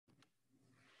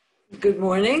Good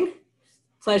morning.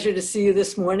 Pleasure to see you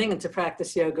this morning and to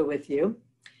practice yoga with you.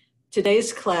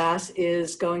 Today's class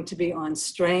is going to be on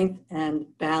strength and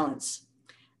balance.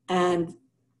 And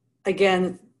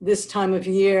again, this time of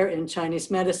year in Chinese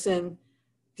medicine,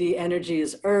 the energy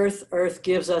is earth. Earth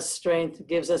gives us strength,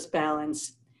 gives us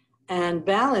balance. And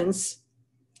balance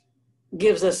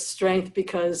gives us strength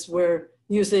because we're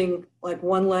using like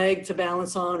one leg to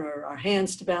balance on or our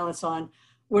hands to balance on.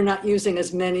 We're not using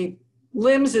as many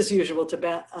limbs as usual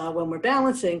when we're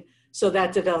balancing, so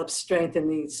that develops strength in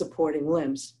the supporting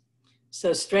limbs.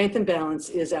 So strength and balance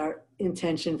is our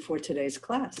intention for today's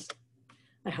class.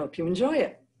 I hope you enjoy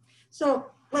it. So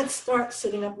let's start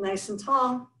sitting up nice and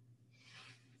tall.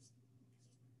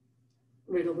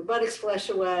 Wriggle the buttocks flesh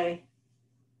away.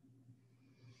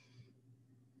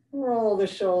 Roll the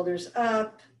shoulders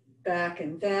up, back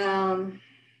and down.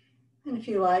 And if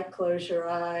you like, close your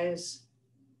eyes.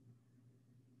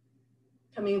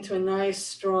 Coming into a nice,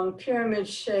 strong pyramid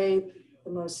shape, the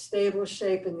most stable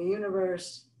shape in the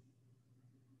universe.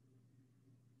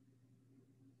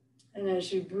 And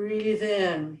as you breathe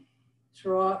in,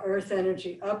 draw earth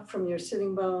energy up from your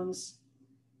sitting bones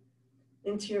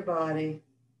into your body.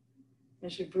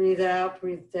 As you breathe out,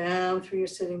 breathe down through your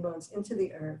sitting bones into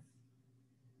the earth.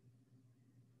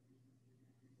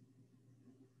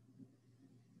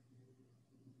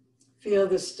 Feel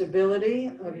the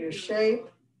stability of your shape.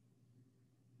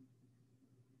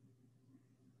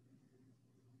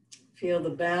 Feel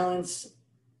the balance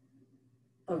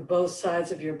of both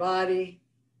sides of your body.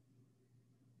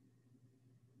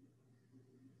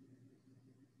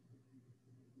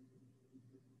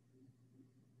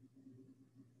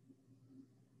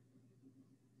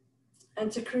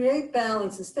 And to create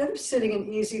balance, instead of sitting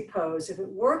in easy pose, if it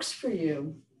works for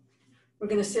you, we're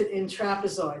going to sit in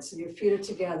trapezoid. So your feet are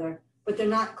together, but they're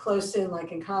not close in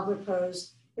like in cobbler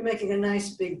pose. You're making a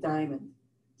nice big diamond.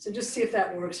 So just see if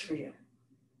that works for you.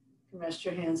 You can rest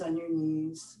your hands on your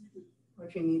knees, or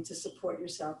if you need to support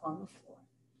yourself on the floor.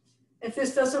 If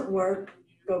this doesn't work,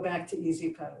 go back to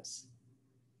easy pose.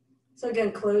 So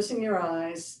again, closing your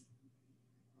eyes,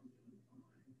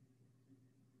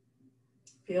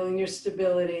 feeling your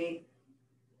stability.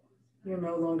 You're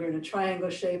no longer in a triangle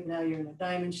shape, now you're in a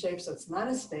diamond shape, so it's not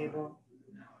as stable,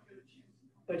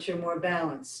 but you're more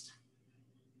balanced.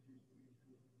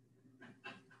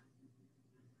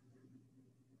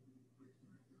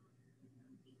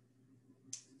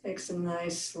 Take some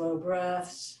nice slow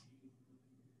breaths.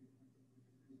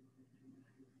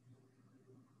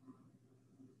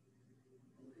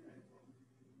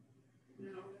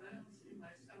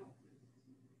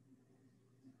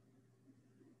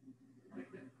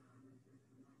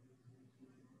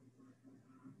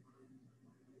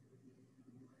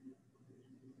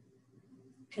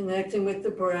 Connecting with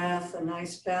the breath, a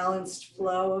nice balanced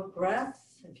flow of breath.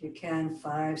 If you can,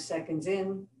 5 seconds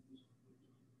in.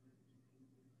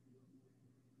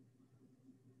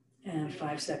 And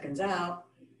 5 seconds out.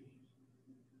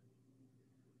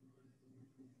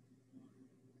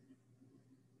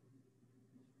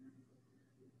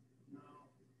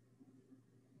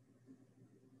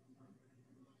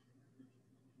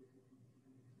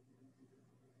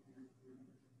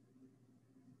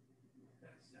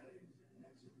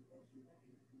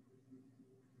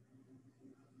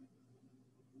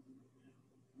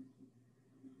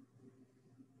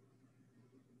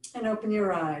 And open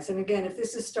your eyes. And again, if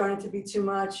this is starting to be too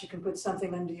much, you can put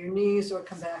something under your knees or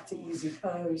come back to easy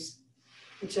pose,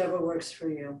 whichever works for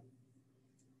you.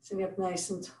 Sitting up nice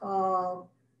and tall,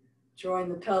 drawing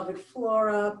the pelvic floor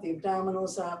up, the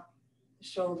abdominals up, the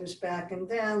shoulders back and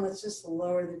down. Let's just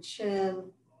lower the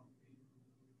chin.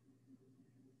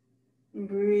 And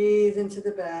breathe into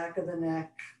the back of the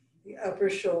neck, the upper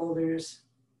shoulders.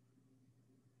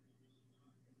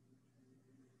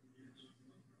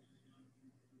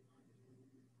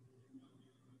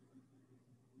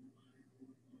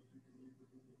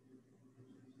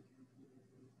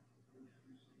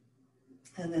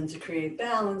 And then to create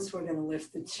balance, we're going to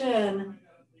lift the chin,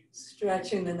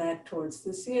 stretching the neck towards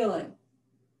the ceiling.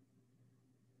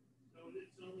 So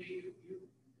it's only you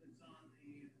that's on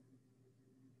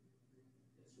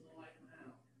the slide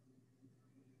now.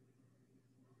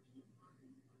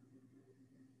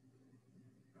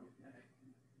 Okay.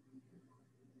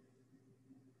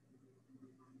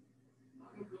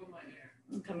 I'm going to grow my hair.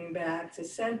 And coming back to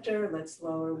center, let's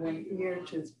lower one ear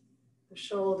to the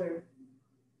shoulder.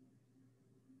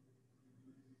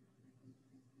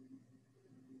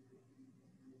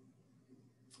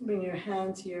 Bring your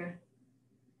hand to your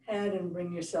head and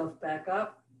bring yourself back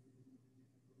up.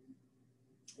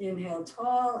 Inhale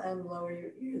tall and lower your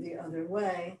ear the other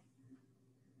way.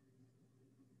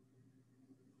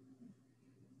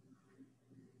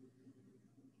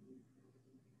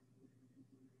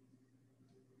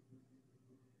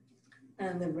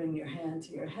 And then bring your hand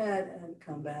to your head and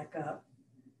come back up.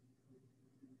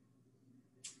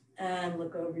 And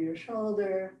look over your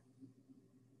shoulder.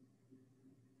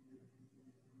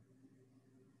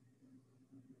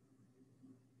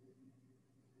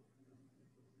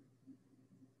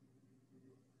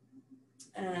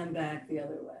 And back the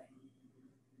other way.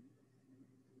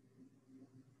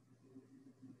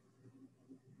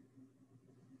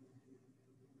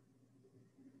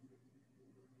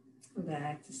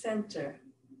 Back to center.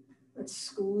 Let's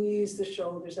squeeze the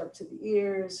shoulders up to the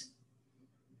ears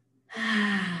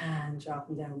and drop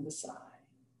them down to the side.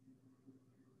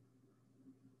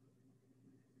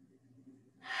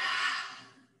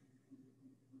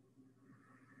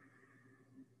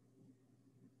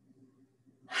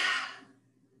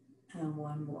 And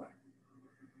one more.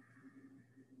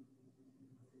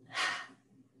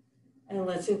 And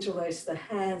let's interlace the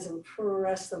hands and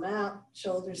press them out,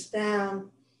 shoulders down,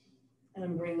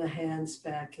 and bring the hands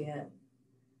back in.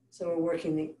 So we're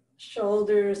working the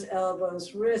shoulders,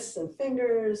 elbows, wrists, and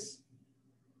fingers.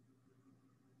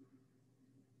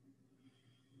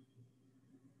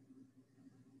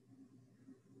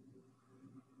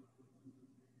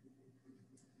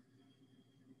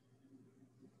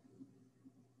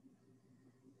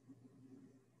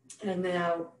 And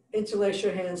now interlace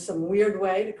your hands some weird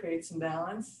way to create some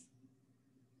balance.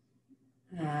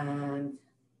 And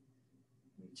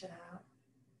reach out.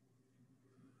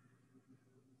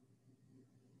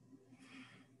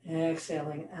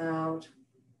 Exhaling out.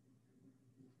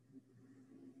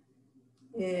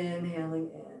 Inhaling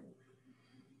in.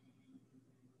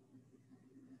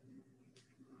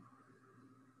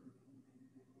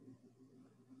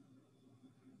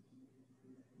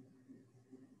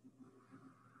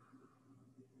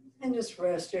 And just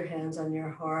rest your hands on your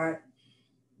heart.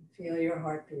 Feel your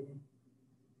heart beating.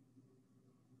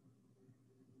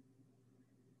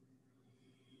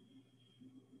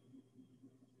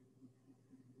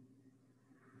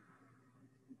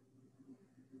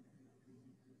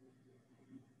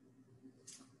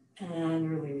 And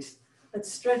release.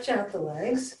 Let's stretch out the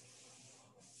legs.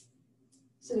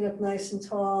 Sitting up nice and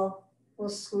tall. We'll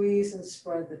squeeze and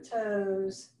spread the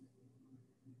toes.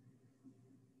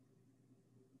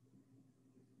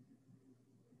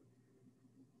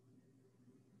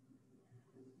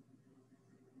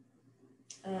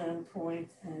 And point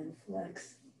and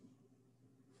flex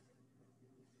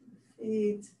the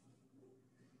feet.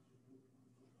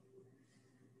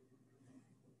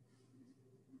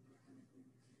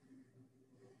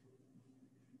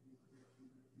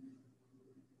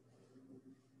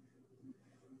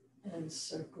 And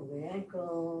circle the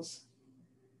ankles.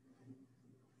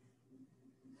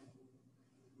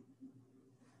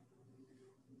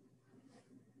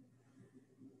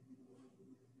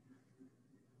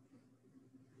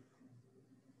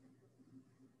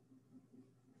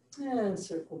 And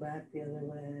circle back the other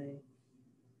way.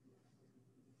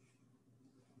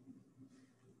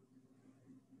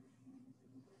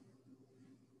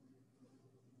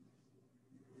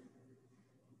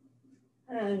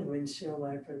 And windshield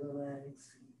wiper the legs.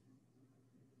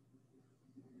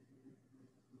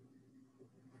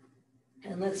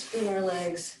 And let's bring our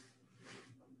legs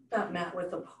about mat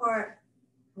width apart,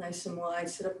 nice and wide,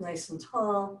 sit up nice and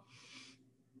tall.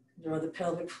 Draw the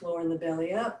pelvic floor and the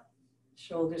belly up,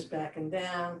 shoulders back and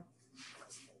down.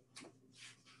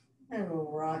 And we'll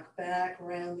rock back,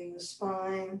 rounding the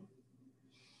spine.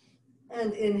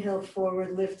 And inhale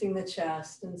forward, lifting the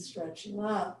chest and stretching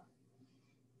up.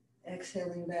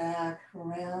 Exhaling back,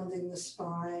 rounding the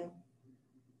spine.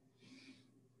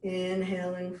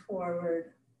 Inhaling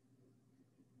forward.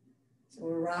 So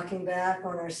we're rocking back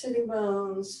on our sitting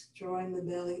bones, drawing the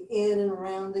belly in and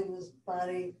rounding the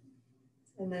body,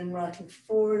 and then rocking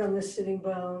forward on the sitting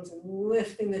bones and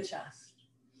lifting the chest.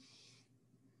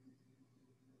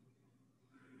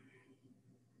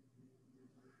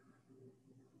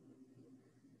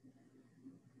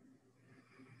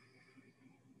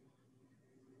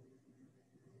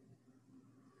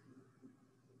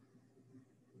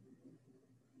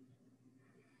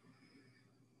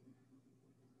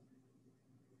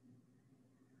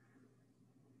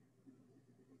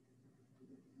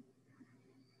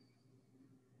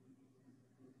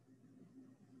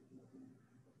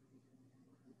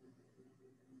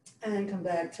 And come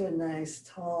back to a nice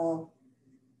tall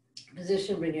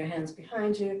position. Bring your hands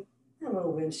behind you and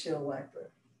we'll windshield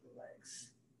wiper the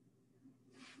legs.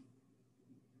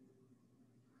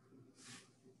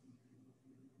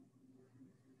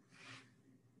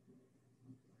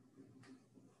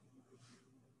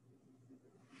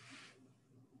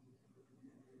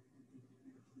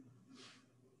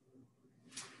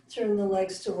 Turn the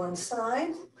legs to one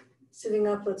side. Sitting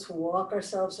up, let's walk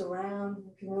ourselves around,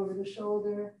 looking over the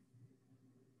shoulder.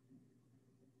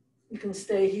 You can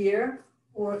stay here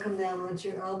or come down onto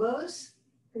your elbows.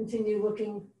 Continue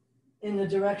looking in the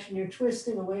direction you're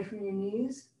twisting away from your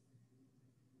knees.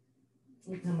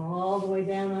 You come all the way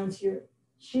down onto your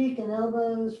cheek and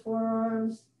elbows,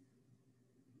 forearms.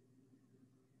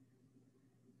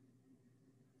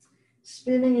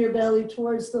 Spinning your belly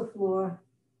towards the floor.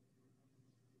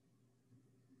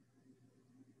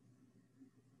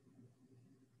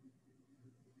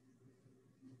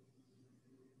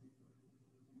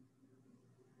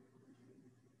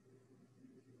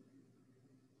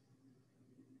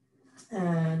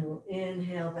 And we'll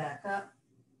inhale back up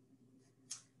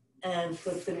and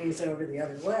flip the knees over the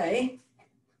other way.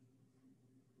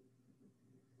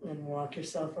 And walk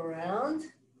yourself around.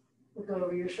 Look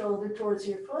over your shoulder towards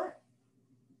your foot.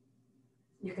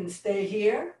 You can stay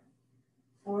here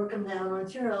or come down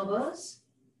onto your elbows.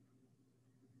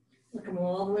 Look them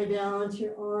all the way down onto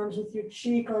your arms with your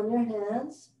cheek on your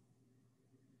hands.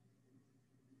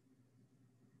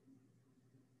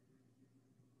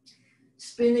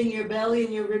 Spinning your belly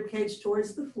and your rib cage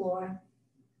towards the floor.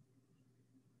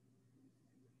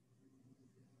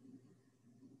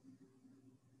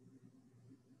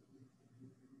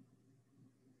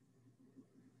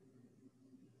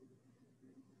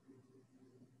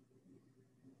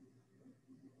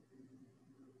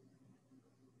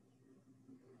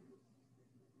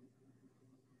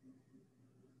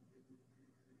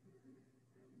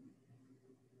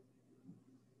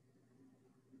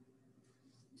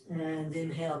 And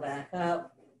inhale back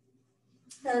up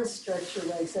and stretch your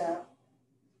legs out.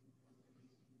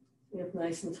 Get up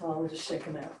nice and tall and just shake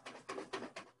them out.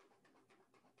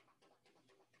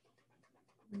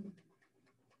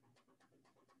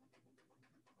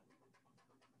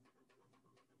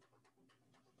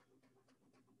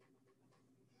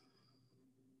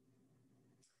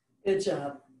 Good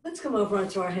job. Let's come over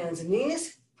onto our hands and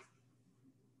knees.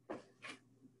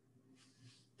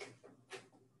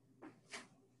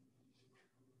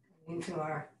 Into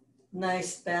our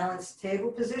nice balanced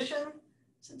table position.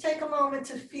 So take a moment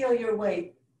to feel your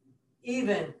weight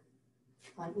even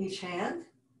on each hand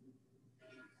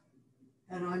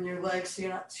and on your legs, so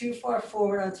you're not too far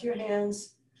forward onto your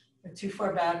hands or too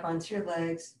far back onto your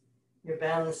legs. Your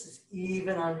balance is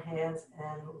even on hands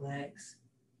and legs.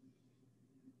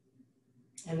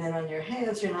 And then on your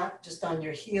hands, you're not just on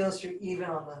your heels, you're even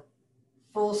on the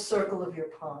full circle of your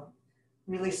palm.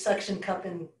 Really suction cup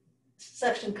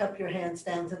your hands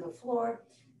down to the floor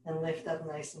and lift up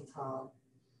nice and tall.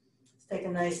 Let's take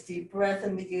a nice deep breath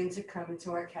and begin to come into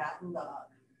our cat and dog.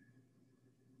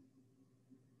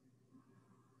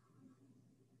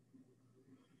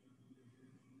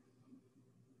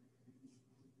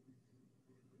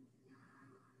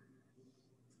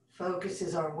 Focus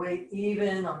is our weight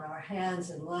even on our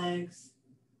hands and legs,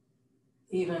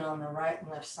 even on the right and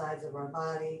left sides of our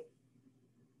body.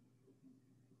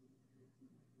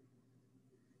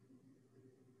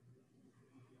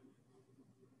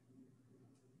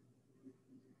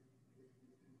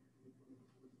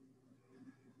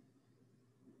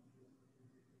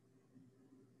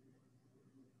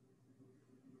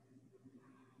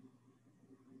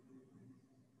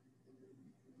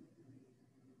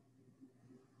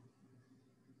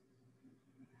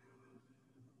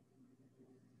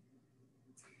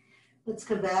 Let's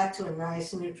come back to a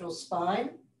nice neutral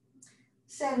spine.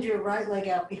 Send your right leg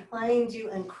out behind you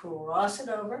and cross it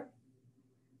over.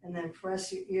 And then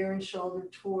press your ear and shoulder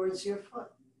towards your foot.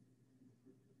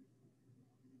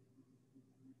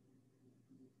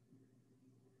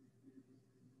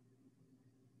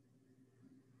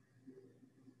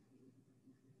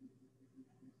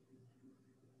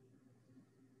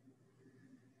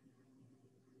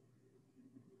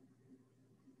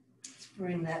 Let's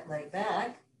bring that leg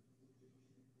back.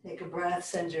 Take a breath,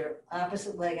 send your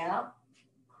opposite leg out,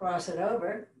 cross it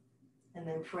over, and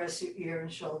then press your ear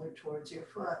and shoulder towards your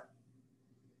foot.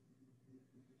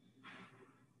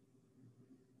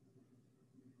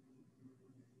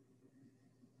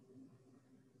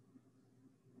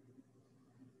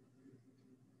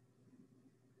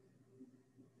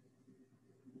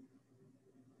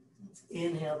 Let's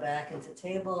inhale back into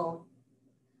table.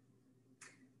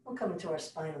 We'll come into our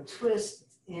spinal twist.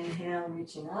 Inhale,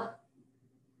 reaching up.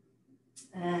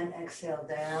 And exhale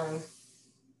down.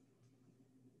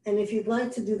 And if you'd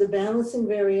like to do the balancing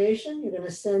variation, you're going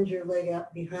to send your leg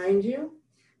out behind you.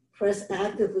 Press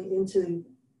actively into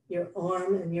your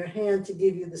arm and your hand to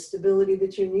give you the stability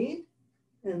that you need.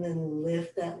 And then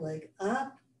lift that leg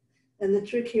up. And the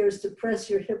trick here is to press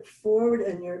your hip forward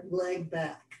and your leg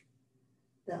back.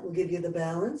 That will give you the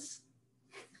balance.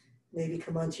 Maybe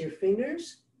come onto your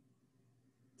fingers,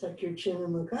 tuck your chin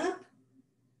and look up.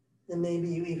 And maybe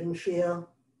you even feel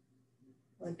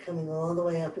like coming all the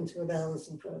way up into a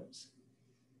balancing pose.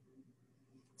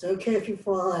 It's okay if you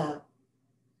fall out.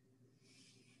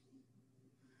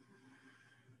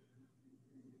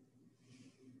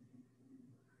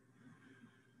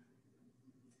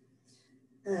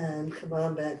 And come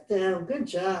on back down. Good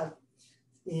job.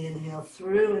 Inhale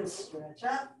through and stretch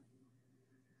up.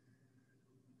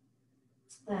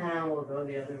 And we'll go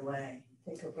the other way.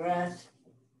 Take a breath.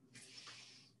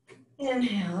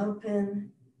 Inhale,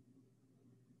 open.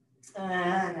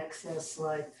 And exhale,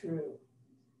 slide through.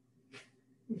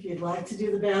 If you'd like to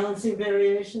do the balancing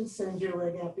variation, send your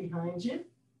leg out behind you.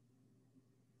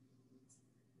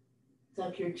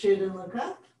 Tuck your chin and look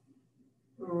up.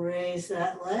 Raise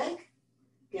that leg.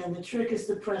 Again, the trick is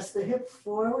to press the hip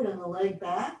forward and the leg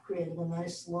back, creating a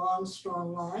nice, long,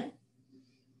 strong line.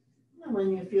 And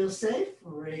when you feel safe,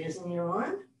 raising your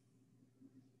arm.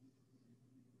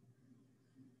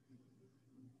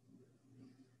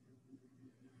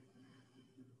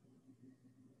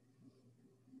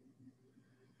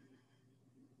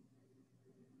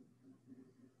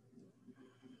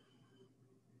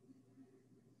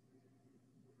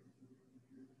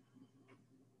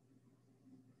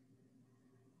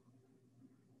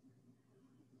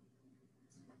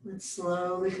 Let's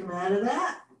slowly come out of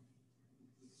that.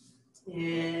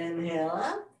 Inhale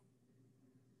up.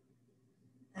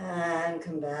 And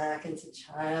come back into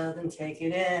child and take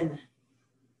it in.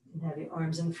 And have your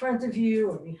arms in front of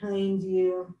you or behind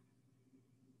you.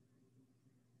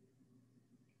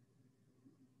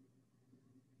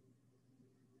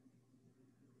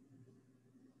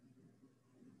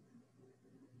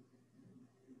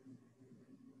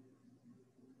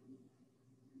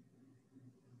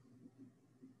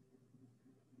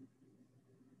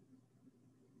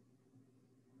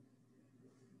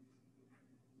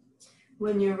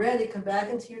 When you're ready, come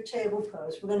back into your table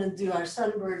pose. We're going to do our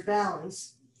sunbird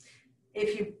balance.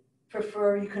 If you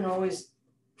prefer, you can always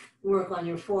work on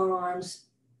your forearms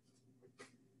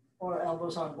or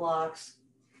elbows on blocks.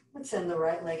 Let's send the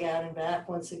right leg out and back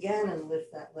once again and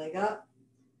lift that leg up.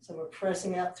 So we're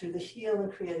pressing out through the heel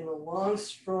and creating a long,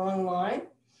 strong line.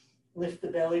 Lift the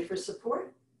belly for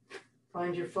support.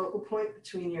 Find your focal point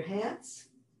between your hands.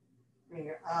 Bring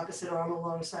your opposite arm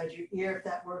alongside your ear if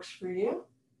that works for you.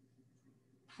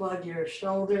 Plug your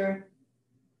shoulder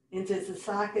into the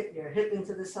socket, your hip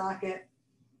into the socket.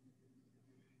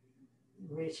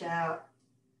 Reach out.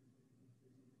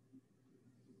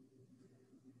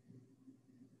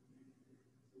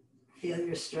 Feel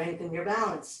your strength and your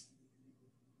balance.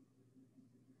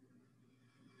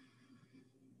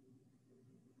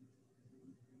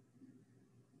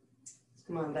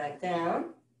 Come on back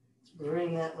down. Let's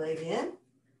bring that leg in.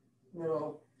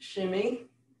 Little shimmy.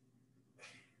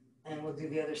 And we'll do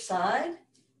the other side.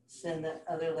 Send that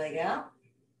other leg out.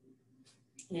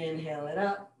 Inhale it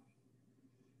up.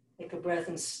 Take a breath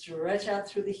and stretch out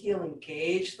through the heel.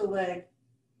 Engage the leg.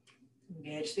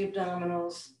 Engage the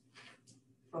abdominals.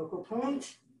 Focal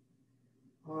point.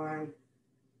 Arm.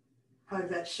 Hug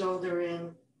that shoulder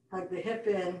in. Hug the hip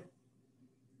in.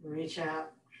 Reach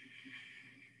out.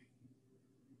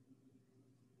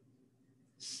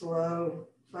 Slow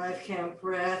 5-count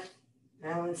breath.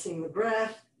 Balancing the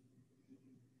breath.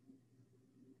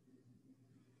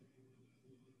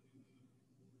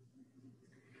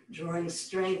 Drawing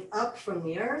strength up from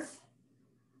the earth.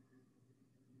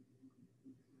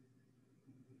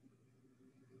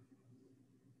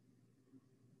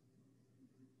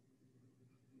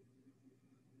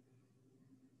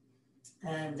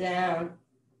 And down,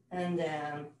 and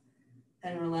down.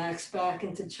 And relax back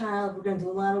into child. We're going to do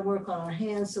a lot of work on our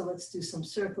hands, so let's do some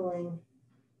circling.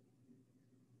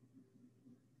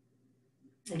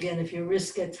 Again, if your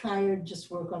wrists get tired, just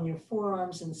work on your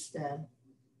forearms instead.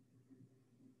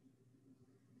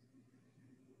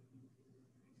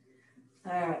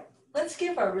 All right, let's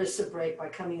give our wrists a break by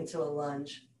coming into a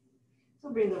lunge. So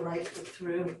bring the right foot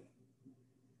through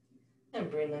and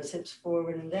bring those hips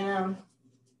forward and down.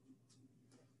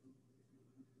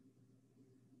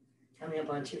 Coming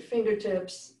up onto your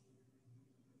fingertips.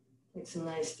 Take some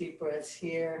nice deep breaths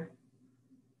here.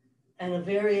 And a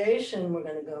variation we're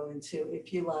going to go into,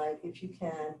 if you like, if you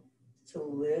can, to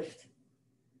lift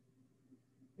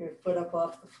your foot up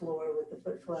off the floor with the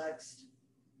foot flexed.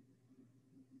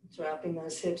 Dropping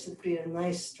those hips, it'd be a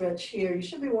nice stretch here. You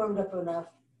should be warmed up enough.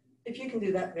 If you can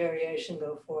do that variation,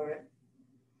 go for it.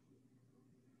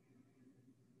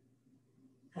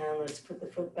 And let's put the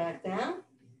foot back down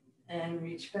and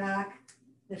reach back,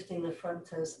 lifting the front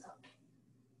toes up.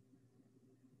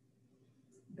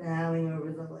 Bowing over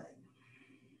the leg.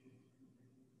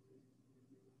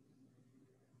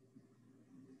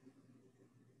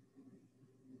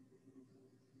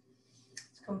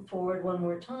 Come forward one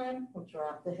more time. We'll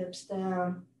drop the hips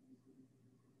down.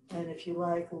 And if you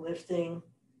like, lifting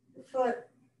the foot,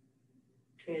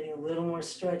 creating a little more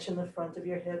stretch in the front of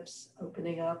your hips,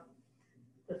 opening up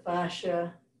the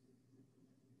fascia,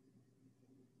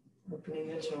 opening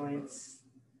your joints,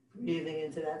 breathing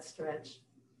into that stretch.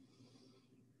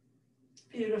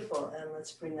 Beautiful. And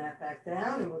let's bring that back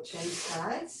down and we'll change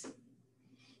sides.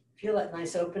 Feel that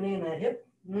nice opening in that hip.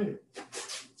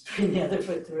 Let's bring the other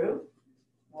foot through.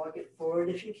 Walk it forward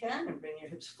if you can and bring your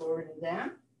hips forward and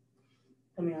down.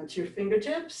 Coming onto your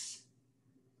fingertips.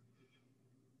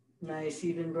 Nice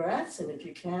even breaths. And if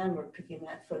you can, we're picking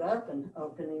that foot up and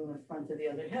opening the front of the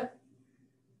other hip.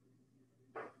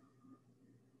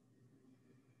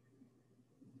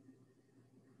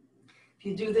 If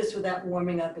you do this without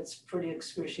warming up, it's pretty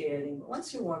excruciating. But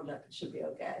once you're warmed up, it should be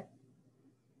okay.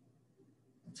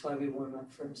 That's why we warm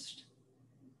up first.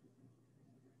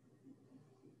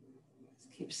 Let's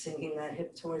keep sinking that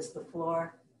hip towards the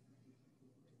floor.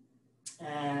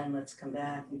 And let's come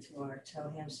back into our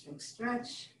toe hamstring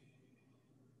stretch.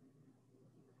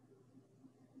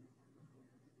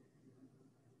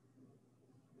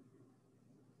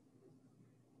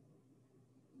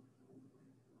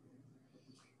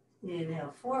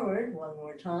 Inhale forward one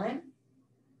more time.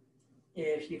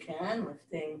 If you can,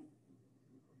 lifting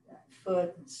that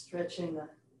foot and stretching the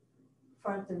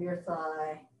front of your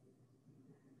thigh.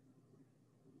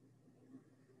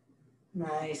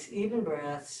 Nice, even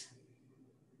breaths.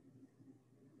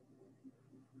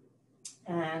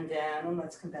 And down, and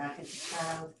let's come back into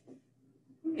child.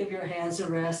 Give your hands a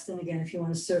rest, and again, if you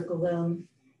want to circle them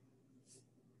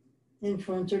in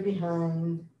front or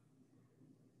behind.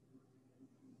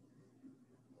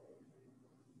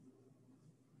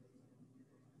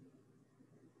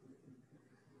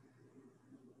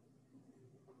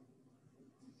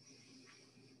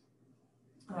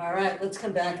 All right, let's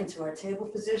come back into our table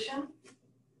position.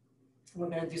 We're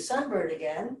going to do sunbird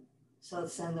again. So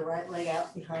let's send the right leg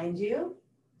out behind you.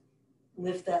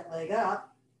 Lift that leg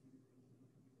up.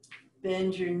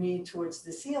 Bend your knee towards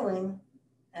the ceiling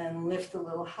and lift a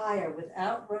little higher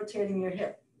without rotating your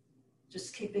hip.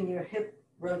 Just keeping your hip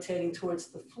rotating towards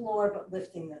the floor, but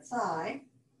lifting the thigh.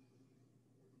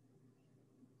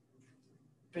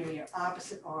 Bring your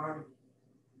opposite arm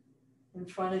in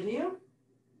front of you,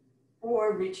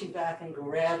 or reaching back and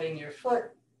grabbing your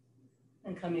foot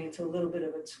and coming into a little bit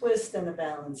of a twist and a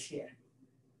balance here.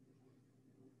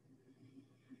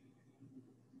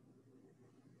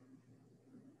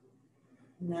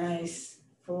 Nice,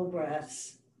 full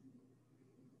breaths.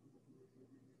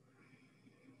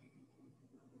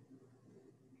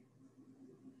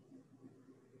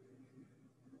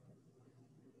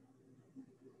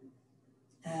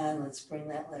 And let's bring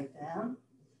that leg down.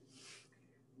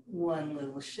 One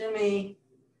little shimmy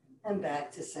and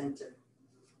back to center.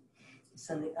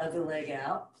 Send the other leg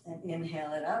out and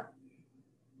inhale it up.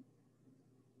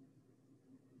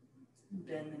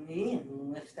 Bend the knee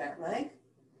and lift that leg.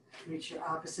 Reach your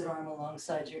opposite arm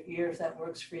alongside your ear if that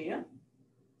works for you.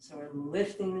 So we're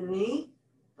lifting the knee,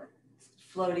 but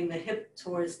floating the hip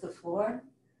towards the floor.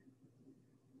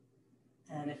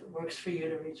 And if it works for you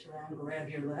to reach around, grab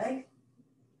your leg.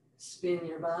 Spin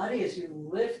your body as you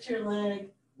lift your leg,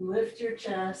 lift your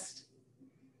chest.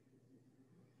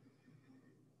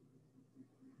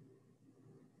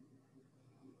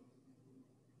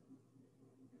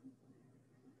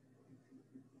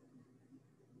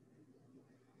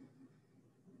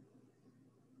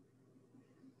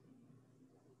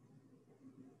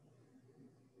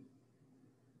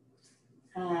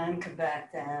 And come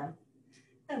back down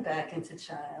and back into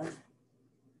child.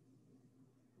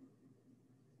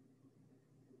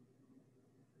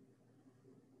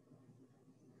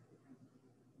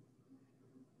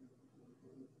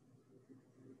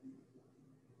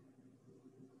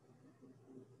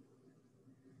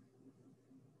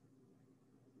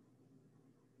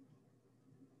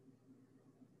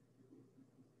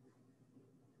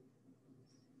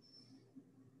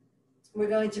 We're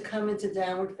going to come into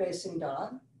downward facing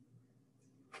dog.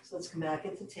 So let's come back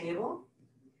into table.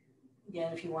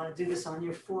 Again, if you want to do this on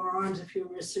your forearms, if your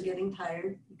wrists are getting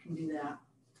tired, you can do that.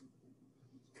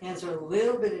 Hands are a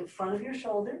little bit in front of your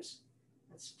shoulders.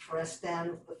 Let's press down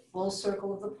into the full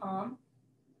circle of the palm.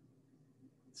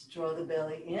 Let's draw the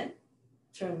belly in,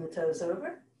 turn the toes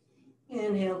over.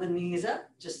 Inhale the knees up,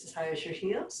 just as high as your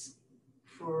heels.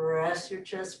 Press your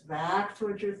chest back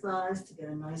towards your thighs to get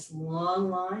a nice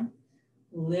long line.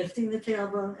 Lifting the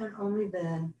tailbone and only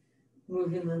then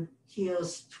moving the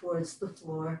heels towards the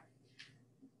floor.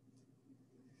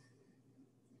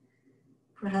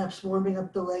 Perhaps warming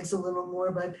up the legs a little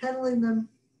more by pedaling them.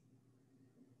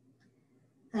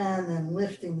 And then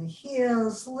lifting the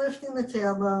heels, lifting the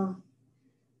tailbone,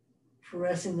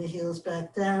 pressing the heels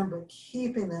back down, but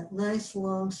keeping that nice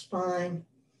long spine.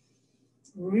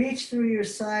 Reach through your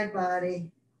side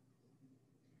body.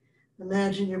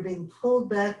 Imagine you're being pulled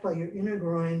back by your inner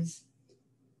groins.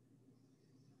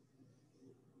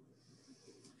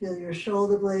 Feel your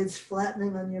shoulder blades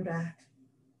flattening on your back.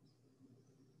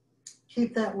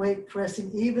 Keep that weight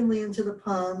pressing evenly into the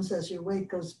palms. As your weight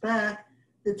goes back,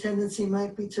 the tendency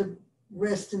might be to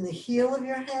rest in the heel of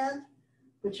your hand,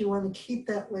 but you want to keep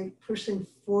that weight pushing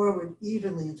forward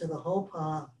evenly into the whole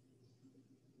palm.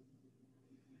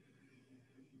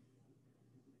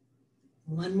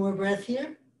 One more breath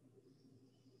here.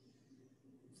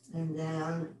 And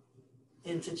down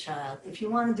into child. If you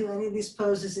want to do any of these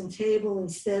poses in table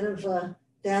instead of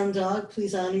down dog,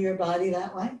 please honor your body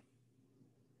that way.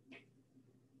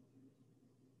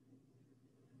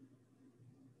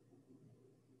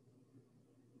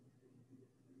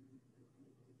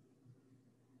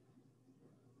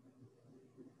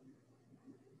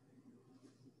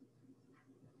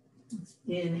 Let's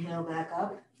inhale back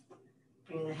up.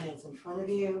 Bring the hands in front of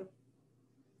you.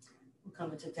 We'll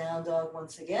come into down dog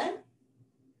once again.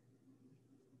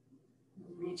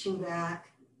 Reaching back.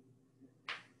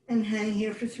 And hang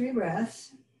here for 3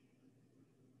 breaths.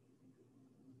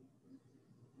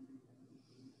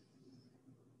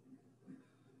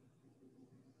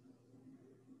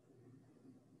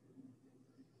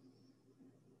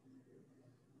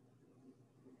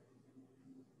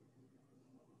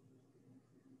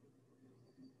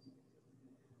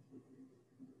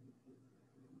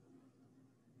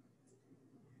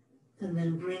 And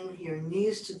then bring your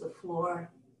knees to the floor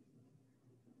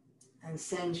and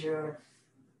send your,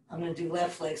 I'm going to do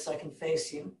left leg so I can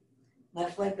face you.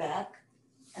 Left leg back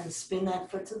and spin that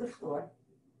foot to the floor.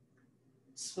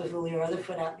 Swivel your other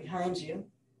foot out behind you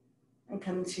and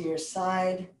come into your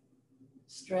side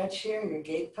stretch here, your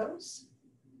gate pose.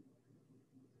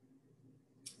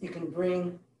 You can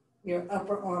bring your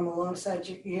upper arm alongside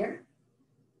your ear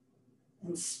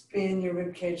and spin your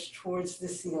rib cage towards the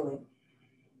ceiling.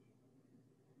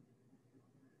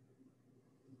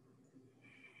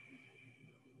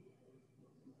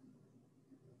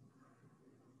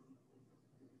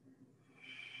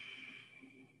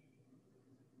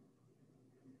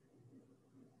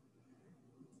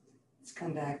 Let's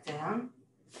come back down.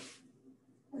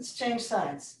 Let's change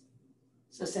sides.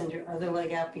 So send your other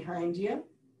leg out behind you.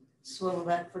 Swivel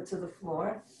that foot to the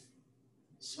floor.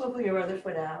 Swivel your other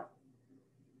foot out.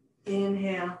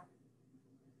 Inhale.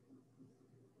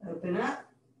 Open up.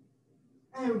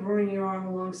 And bring your arm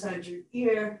alongside your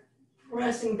ear,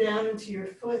 pressing down into your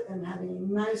foot and having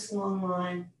a nice long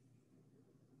line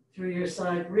through your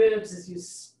side ribs as you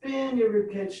spin your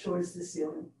rib cage towards the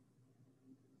ceiling.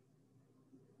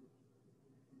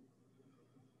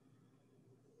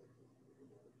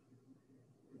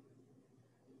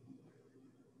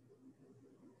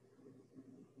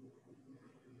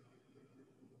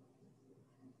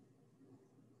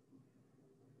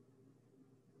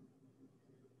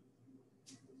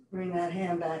 Bring that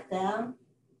hand back down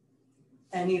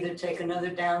and either take another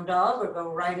down dog or go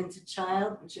right into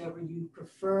child, whichever you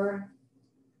prefer.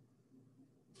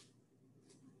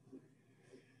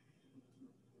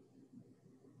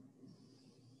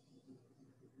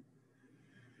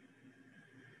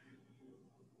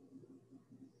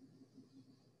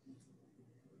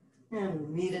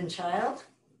 And meet in child.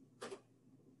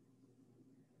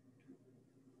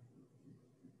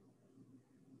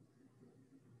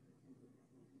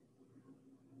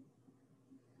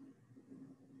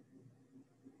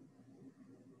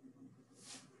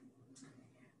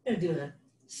 We're going to do a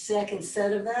second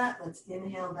set of that. Let's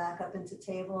inhale back up into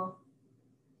table.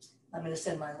 I'm going to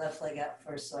send my left leg out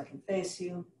first so I can face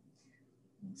you.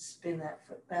 Spin that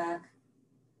foot back.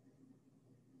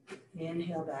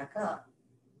 Inhale back up.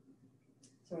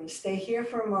 So we're going to stay here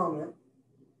for a moment.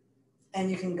 And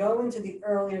you can go into the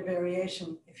earlier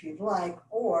variation if you'd like,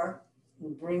 or you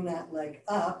can bring that leg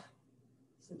up.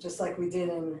 So just like we did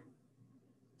in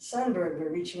Sunbird,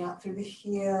 we're reaching out through the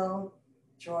heel,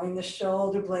 drawing the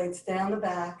shoulder blades down the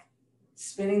back,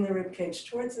 spinning the rib cage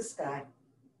towards the sky.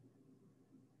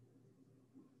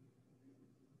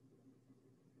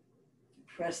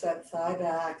 Press that thigh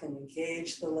back and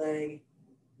engage the leg.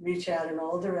 Reach out in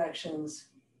all directions.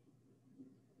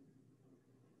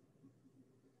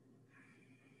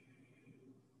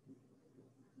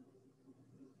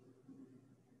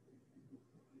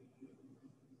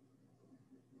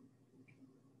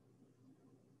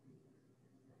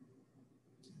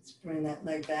 Let's bring that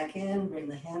leg back in, bring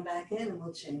the hand back in, and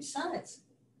we'll change sides.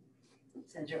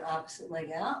 Send your opposite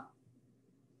leg out.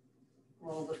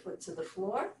 Roll the foot to the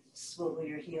floor. Swivel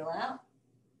your heel out.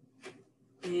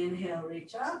 Inhale,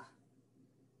 reach up.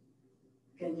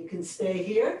 Again, you can stay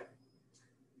here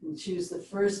and choose the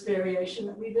first variation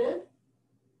that we did,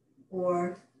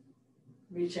 or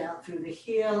reach out through the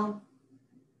heel.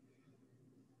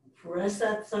 Press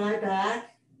that thigh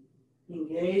back.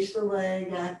 Engage the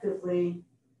leg actively.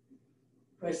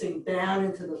 Pressing down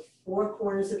into the four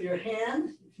corners of your hand,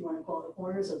 if you want to call it the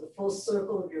corners, of the full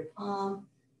circle of your palm.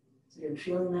 So you're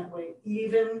feeling that way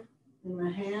even in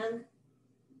the hand.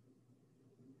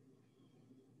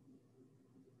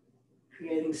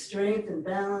 Creating strength and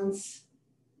balance.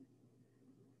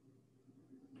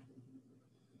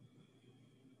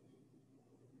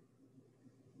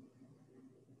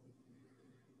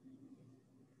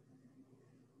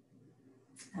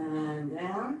 And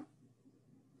down.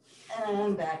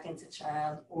 And back into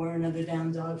child, or another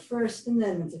down dog first and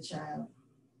then into child.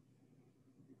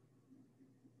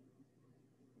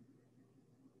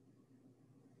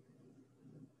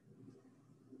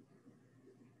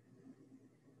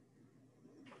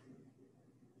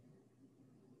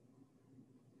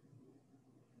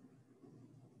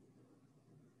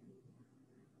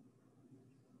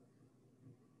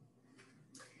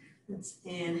 Let's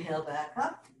inhale back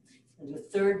up and do a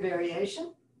third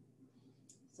variation.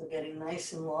 So getting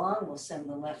nice and long, we'll send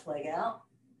the left leg out,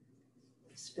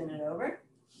 spin it over,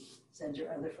 send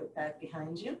your other foot back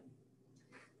behind you.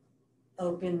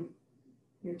 Open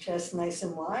your chest nice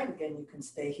and wide. Again, you can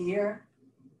stay here,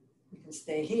 you can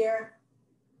stay here.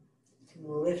 You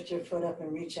can lift your foot up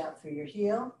and reach out through your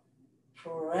heel.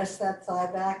 Press that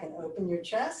thigh back and open your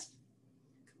chest,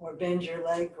 or bend your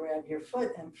leg, grab your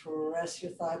foot and press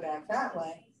your thigh back that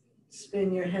way.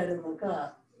 Spin your head and look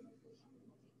up.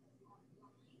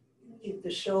 Keep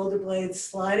the shoulder blades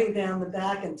sliding down the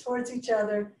back and towards each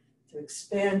other to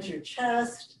expand your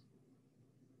chest.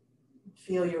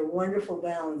 Feel your wonderful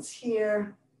balance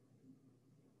here.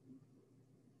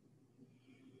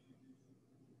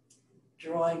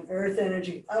 Drawing earth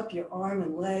energy up your arm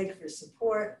and leg for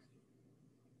support.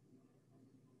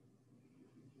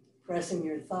 Pressing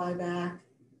your thigh back.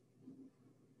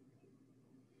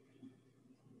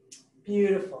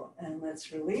 Beautiful. And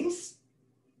let's release.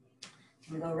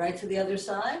 And go right to the other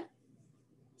side.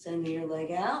 Sending your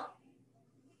leg out.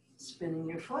 Spinning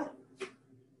your foot.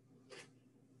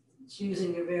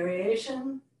 Choosing your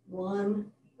variation.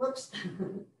 1, whoops.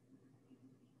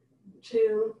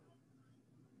 2,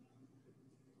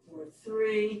 or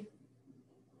 3,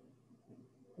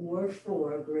 or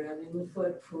 4. Grabbing the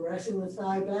foot, pressing the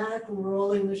thigh back,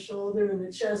 rolling the shoulder and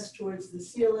the chest towards the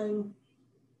ceiling.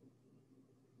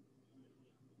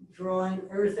 Drawing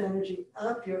earth energy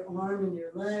up your arm and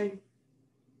your leg.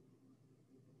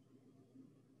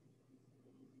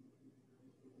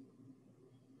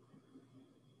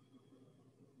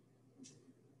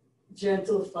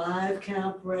 Gentle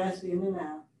 5-count breath in and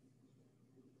out.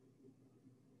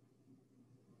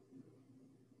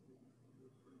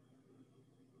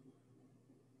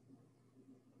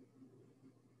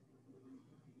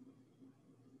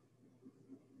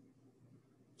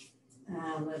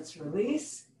 And let's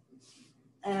release.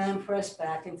 And press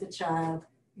back into child.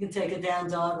 You can take a down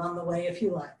dog on the way if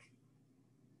you like.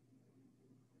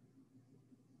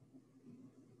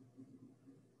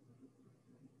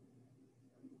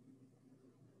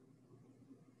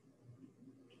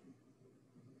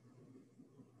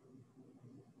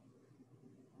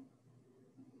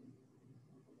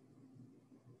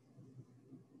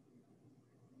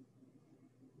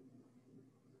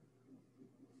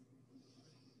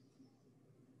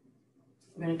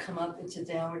 We're going to come up into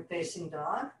downward facing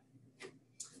dog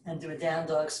and do a down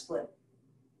dog split.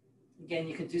 Again,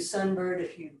 you could do sunbird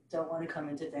if you don't want to come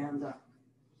into down dog.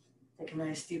 Take a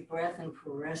nice deep breath and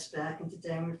press back into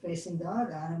downward facing dog,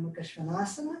 Adho Mukha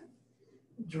Svanasana.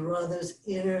 Draw those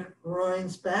inner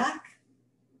groins back.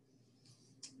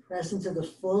 Press into the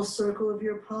full circle of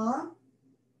your palm.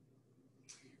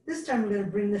 This time we're going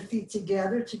to bring the feet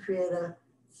together to create a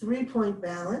 3-point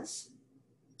balance.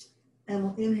 And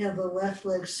we'll inhale the left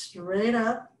leg straight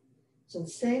up. So the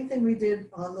same thing we did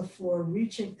on the floor,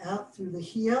 reaching out through the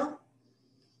heel,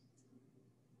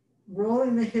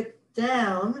 rolling the hip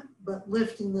down, but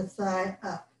lifting the thigh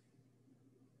up.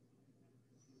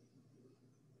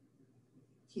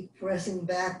 Keep pressing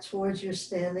back towards your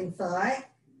standing thigh.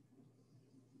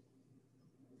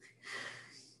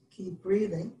 Keep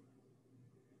breathing.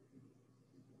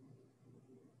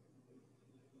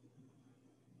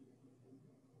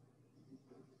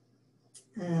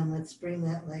 And let's bring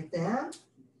that leg down.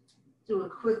 Do a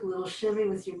quick little shimmy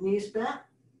with your knees bent.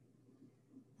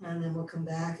 And then we'll come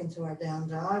back into our down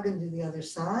dog and do the other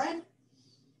side.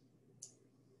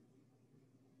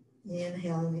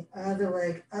 Inhaling the other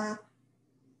leg up.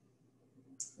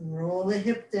 Roll the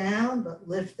hip down, but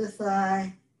lift the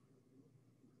thigh.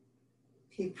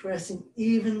 Keep pressing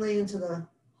evenly into the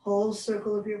whole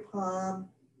circle of your palm.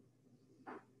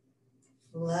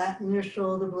 Flatten your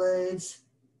shoulder blades.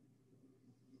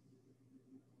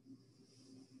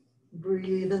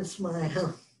 Breathe and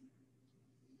smile.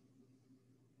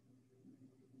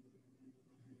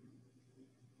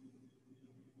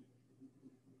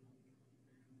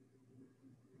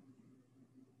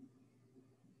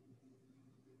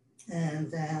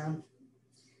 And down.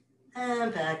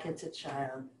 And back into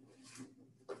child.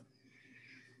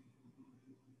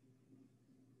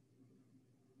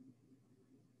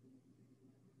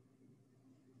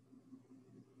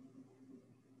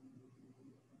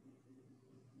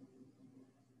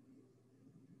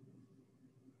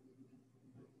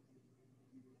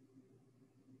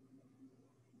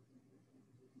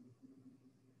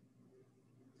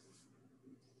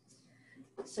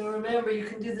 So remember, you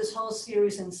can do this whole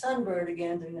series in Sunbird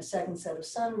again, doing a second set of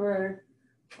Sunbird,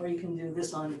 or you can do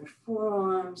this on your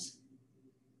forearms.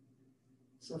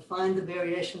 So find the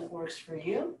variation that works for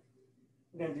you.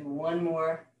 We're going to do one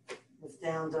more with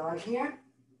down dog here.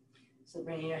 So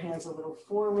bringing your hands a little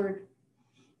forward.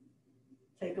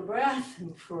 Take a breath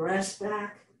and press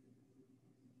back.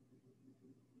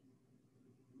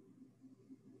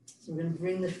 So we're going to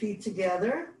bring the feet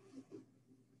together.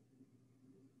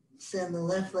 Send the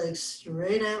left leg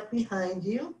straight out behind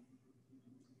you.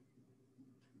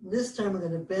 This time we're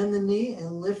going to bend the knee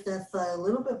and lift that thigh a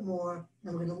little bit more.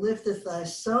 And we're going to lift the thigh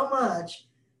so much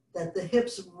that the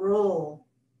hips roll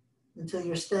until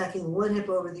you're stacking one hip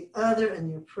over the other and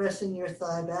you're pressing your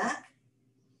thigh back.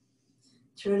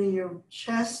 Turning your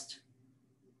chest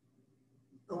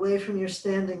away from your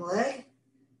standing leg.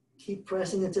 Keep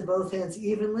pressing into both hands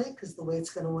evenly because the weight's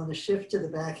going to want to shift to the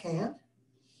back hand.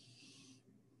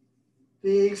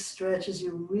 Big stretch as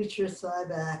you reach your thigh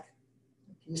back.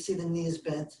 You see the knees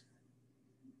bent.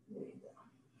 There you go.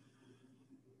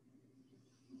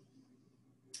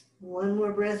 One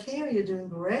more breath here. You're doing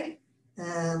great.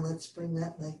 And let's bring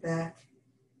that leg back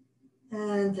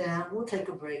and down. We'll take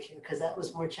a break here because that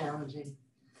was more challenging.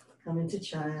 Come into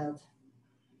child.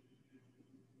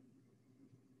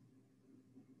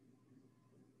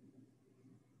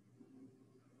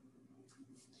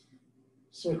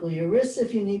 Circle your wrists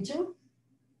if you need to.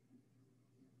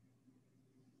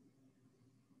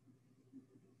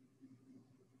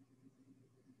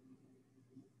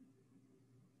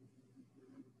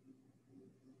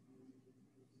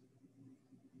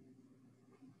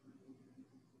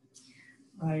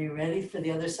 Are you ready for the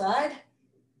other side?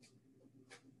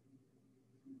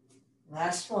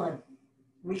 Last one.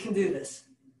 We can do this.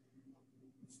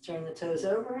 Let's turn the toes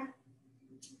over.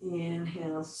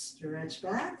 Inhale, stretch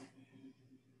back.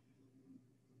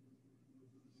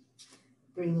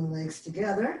 Bring the legs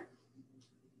together.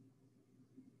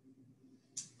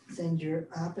 Send your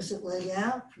opposite leg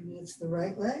out. For me, it's the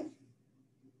right leg.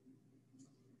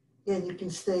 Again, you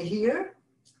can stay here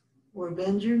or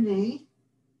bend your knee.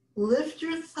 Lift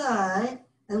your thigh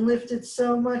and lift it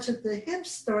so much that the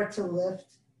hips start to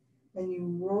lift and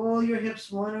you roll your hips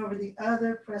one over the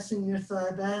other, pressing your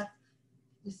thigh back.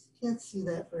 You can't see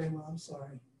that very well, I'm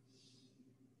sorry.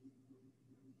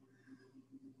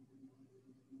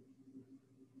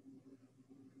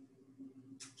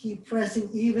 Keep pressing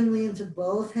evenly into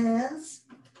both hands.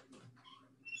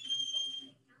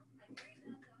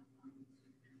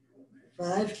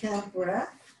 5 count breath.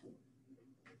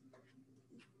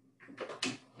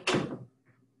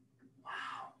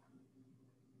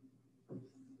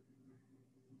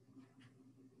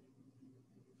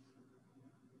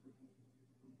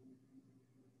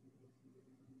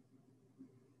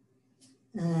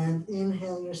 And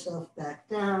inhale yourself back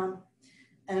down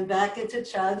and back into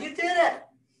child. You did it.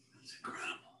 That's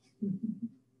incredible.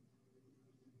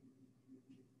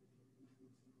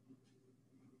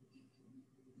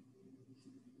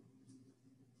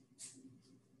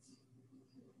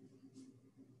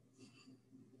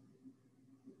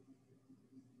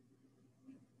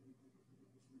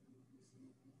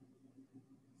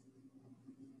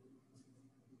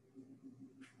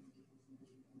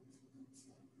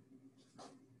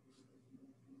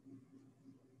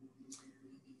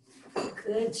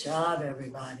 Good job,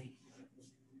 everybody.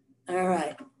 All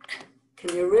right.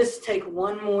 Can your wrists take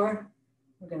one more?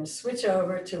 We're going to switch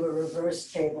over to a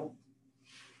reverse table.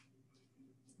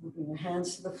 Bring your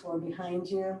hands to the floor behind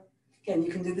you. Again,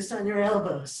 you can do this on your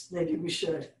elbows. Maybe we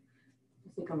should. I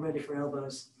think I'm ready for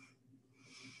elbows.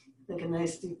 Take a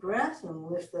nice deep breath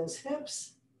and lift those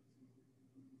hips.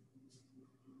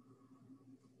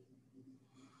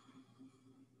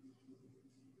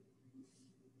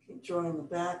 drawing the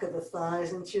back of the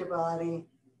thighs into your body.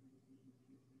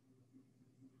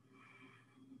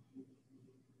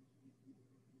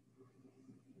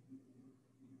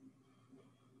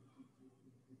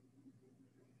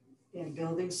 And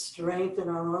building strength in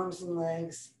our arms and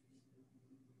legs.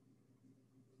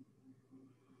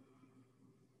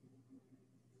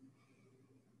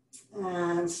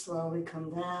 And slowly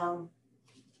come down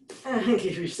and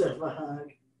give yourself a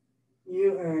hug.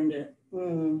 You earned it.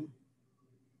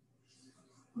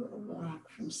 Rock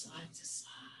from side to side.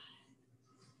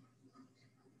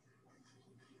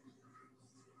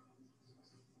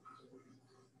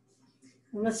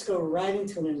 And let's go right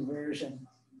into an inversion.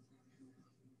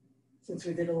 Since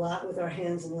we did a lot with our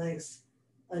hands and legs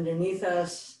underneath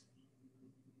us,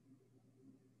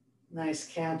 nice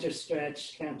counter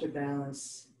stretch,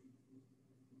 counterbalance.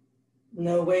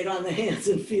 No weight on the hands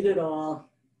and feet at all.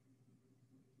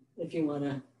 If you want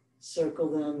to circle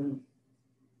them and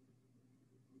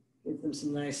give them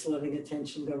some nice loving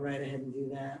attention, go right ahead and do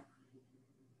that.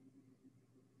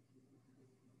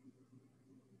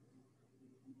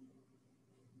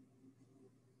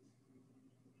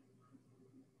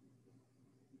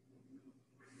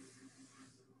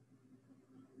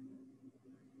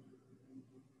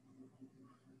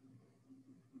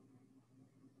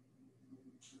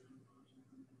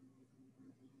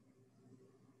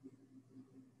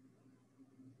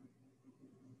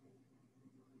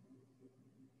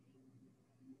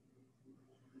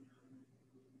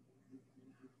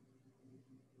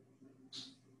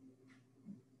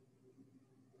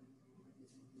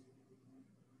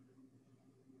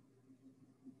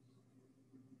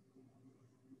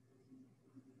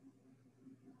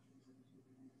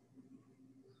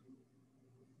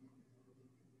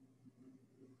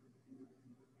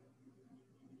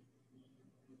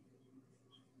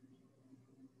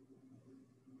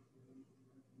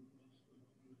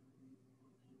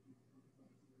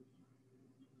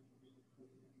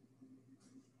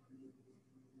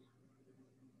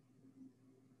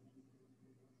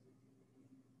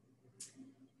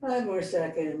 Five more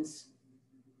seconds.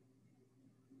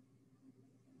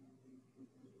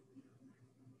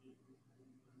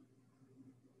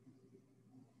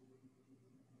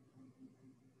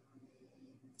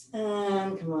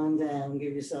 And come on down,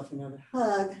 give yourself another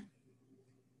hug.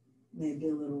 Maybe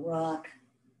a little rock.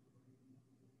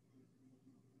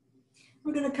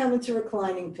 We're going to come into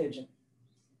reclining pigeon.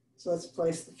 So let's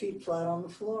place the feet flat on the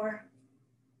floor.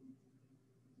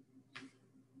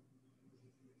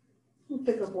 And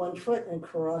pick up one foot and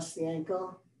cross the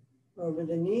ankle over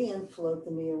the knee and float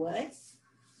the knee away.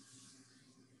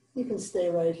 You can stay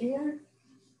right here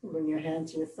and bring your hand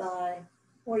to your thigh,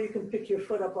 or you can pick your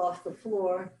foot up off the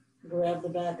floor, grab the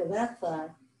back of that thigh,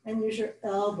 and use your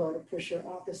elbow to push your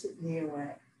opposite knee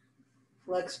away.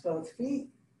 Flex both feet.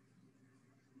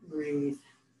 Breathe.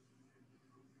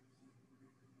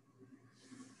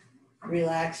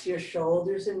 Relax your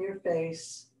shoulders and your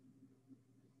face.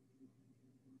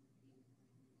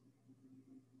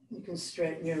 You can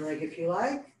straighten your leg if you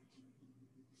like,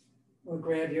 or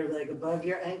grab your leg above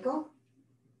your ankle,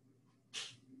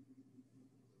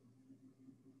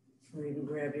 or even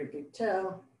grab your big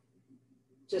toe.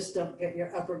 Just don't get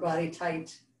your upper body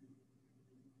tight.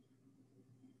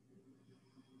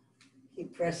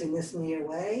 Keep pressing this knee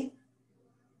away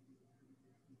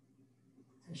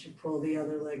as you pull the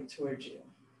other leg towards you.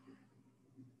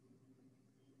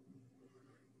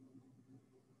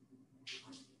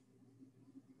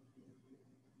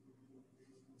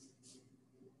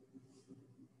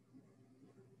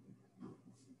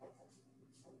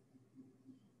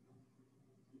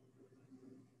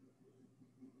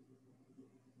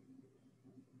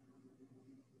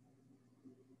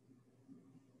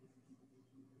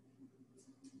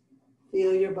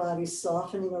 Feel your body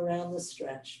softening around the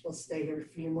stretch. We'll stay here a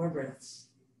few more breaths.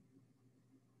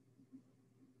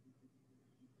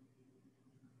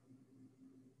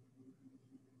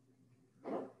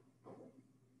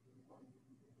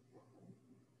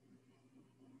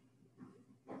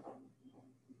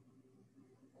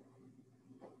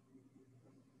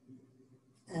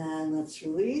 And let's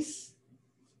release.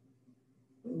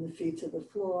 Bring the feet to the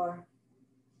floor.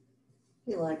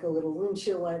 Feel like a little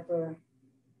windshield wiper.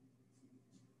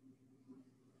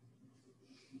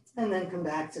 And then come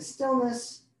back to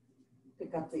stillness.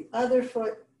 Pick up the other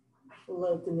foot,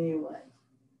 float the knee away.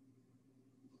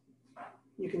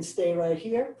 You can stay right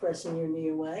here, pressing your knee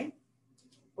away,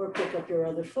 or pick up your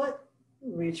other foot,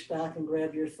 reach back and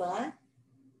grab your thigh.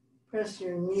 Press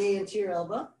your knee into your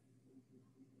elbow.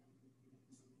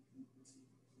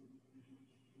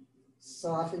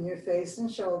 Soften your face and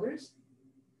shoulders.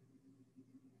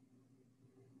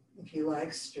 If If you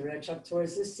like, stretch up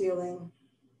towards the ceiling.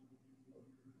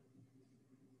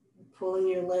 Pulling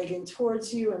your leg in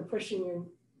towards you and pushing your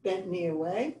bent knee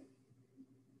away.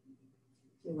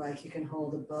 If you like, you can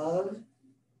hold above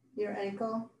your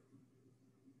ankle.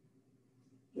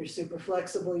 If you're super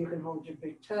flexible, you can hold your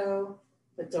big toe,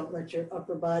 but don't let your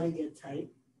upper body get tight.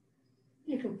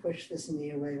 You can push this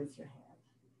knee away with your hand.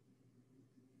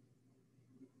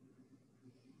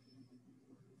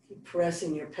 Keep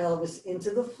pressing your pelvis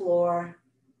into the floor.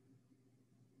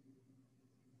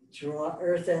 Draw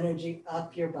earth energy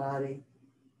up your body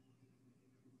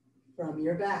from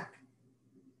your back.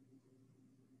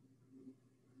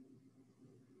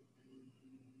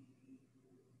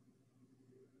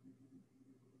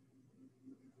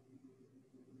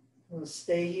 We'll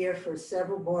stay here for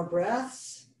several more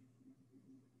breaths,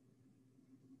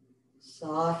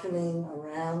 softening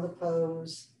around the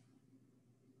pose.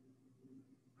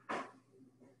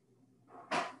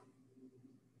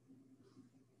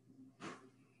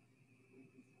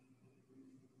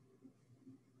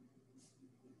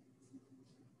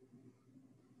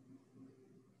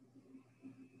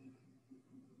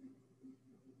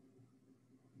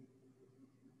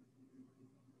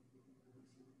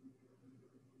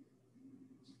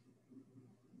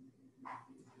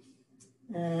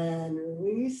 And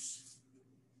release.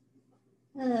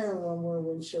 And one more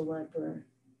windshield wiper.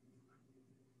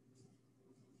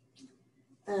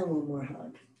 And one more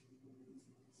hug.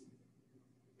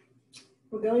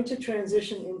 We're going to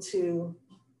transition into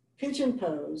pigeon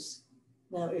pose.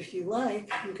 Now, if you like,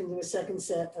 you can do a second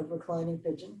set of reclining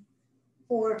pigeon,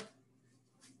 or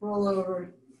roll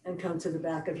over and come to the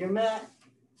back of your mat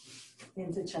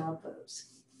into child pose.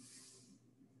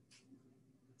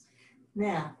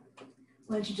 Now,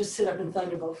 why don't you just sit up in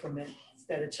Thunderbolt for a minute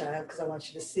instead of child, because I want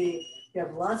you to see you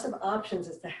have lots of options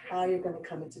as to how you're going to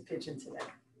come into pigeon today.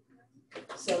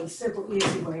 So the simple,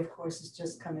 easy way, of course, is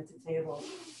just come into table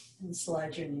and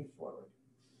slide your knee forward.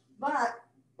 But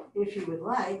if you would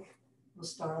like, we'll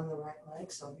start on the right leg,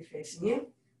 so I'll be facing you.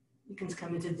 You can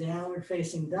come into downward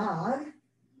facing dog.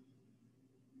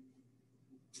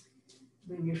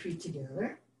 Bring your feet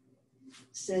together.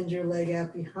 Send your leg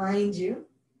out behind you.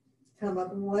 Come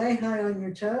up way high on your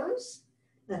toes.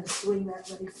 Then swing that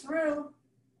leg through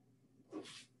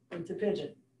into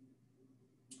pigeon.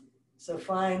 So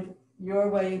find your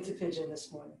way into pigeon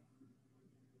this morning.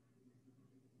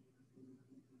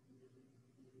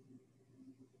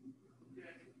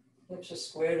 Hips are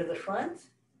square to the front.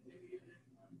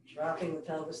 Dropping the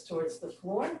pelvis towards the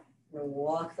floor. We'll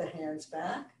walk the hands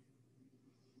back.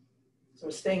 So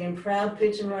we're staying in proud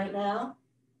pigeon right now.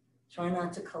 Try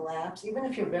not to collapse. Even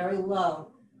if you're very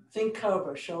low, think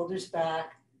cobra, shoulders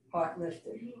back, heart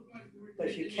lifted. But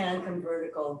if you can come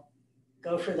vertical,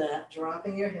 go for that.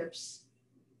 Dropping your hips.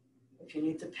 If you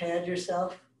need to pad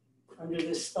yourself under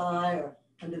this thigh or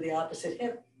under the opposite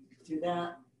hip, do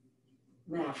that.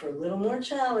 Now for a little more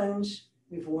challenge,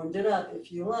 we've warmed it up.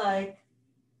 If you like,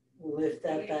 lift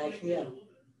that back heel.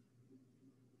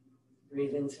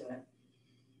 Breathe into it.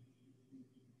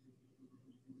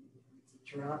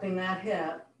 Dropping that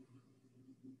hip.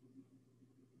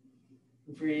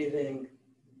 Breathing.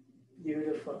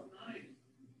 Beautiful.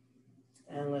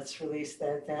 And let's release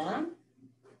that down.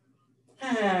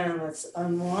 And let's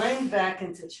unwind back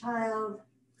into child.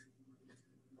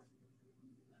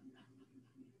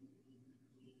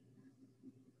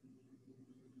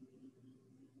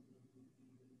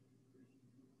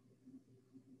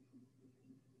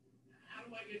 How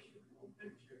do I get you the whole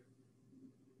picture?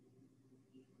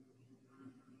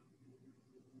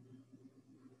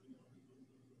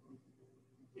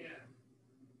 Yeah.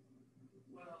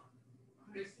 Well,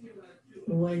 I see that too.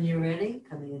 When you're ready,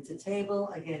 coming into table,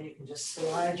 again, you can just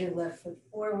slide your left foot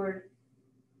forward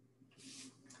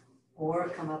or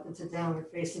come up into downward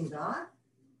facing dog.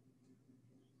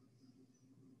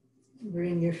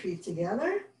 Bring your feet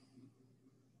together.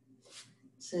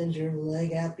 Send your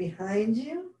leg out behind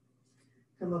you.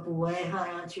 Come up way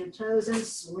high onto your toes and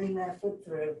swing that foot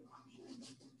through.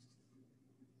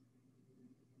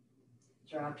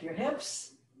 Drop your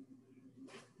hips.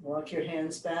 Walk your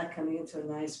hands back, coming into a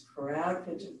nice proud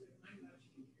pigeon.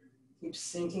 Keep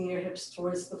sinking your hips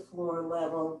towards the floor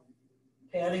level,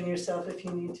 patting yourself if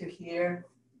you need to here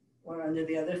or under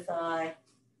the other thigh.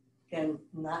 Again,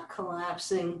 not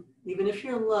collapsing. Even if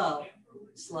you're low,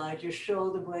 slide your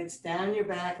shoulder blades down your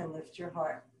back and lift your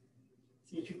heart.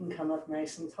 See if you can come up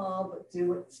nice and tall, but do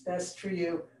what's best for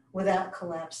you without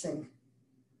collapsing.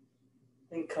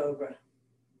 Think cobra.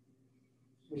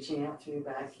 Reaching out through your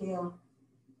back heel.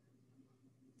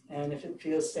 And if it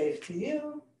feels safe to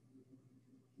you,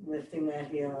 lifting that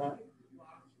heel up.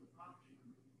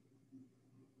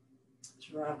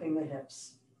 Dropping the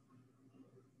hips.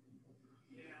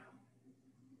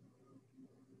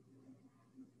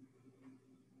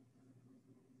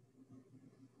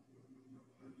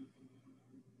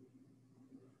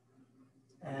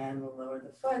 And we'll lower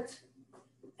the foot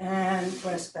and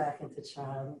press back into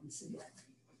child once again.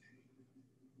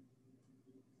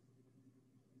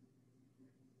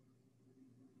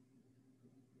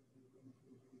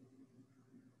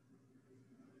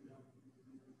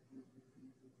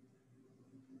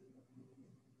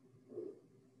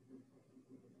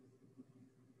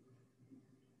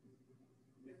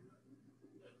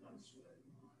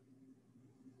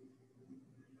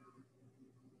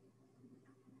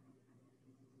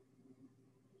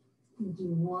 We'll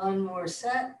do one more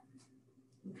set.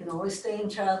 You can always stay in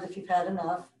child if you've had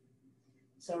enough.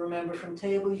 So remember, from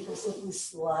table, you can simply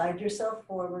slide yourself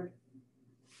forward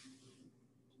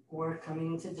or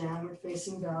coming into downward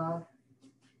facing dog.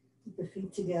 Keep the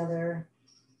feet together.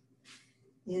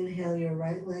 Inhale your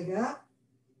right leg up.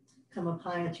 Come up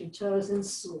high at your toes and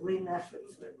swing that foot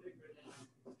through.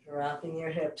 Dropping your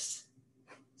hips,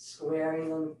 squaring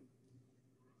them.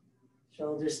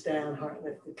 Shoulders down, heart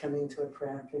lifted, coming to a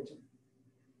proud pigeon.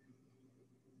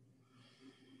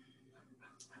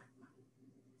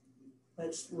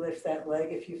 Let's lift that leg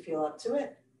if you feel up to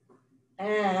it.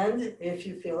 And if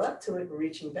you feel up to it,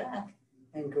 reaching back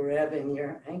and grabbing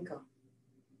your ankle.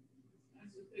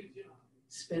 That's a big job.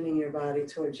 Spinning your body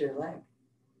towards your leg.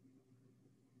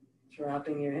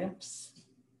 Dropping your hips.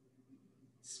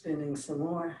 Spinning some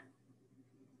more.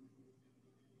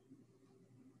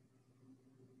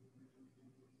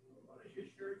 What does your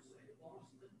shirt say,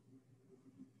 Boston?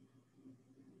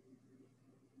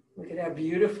 Look at how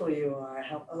beautiful you are,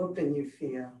 how open you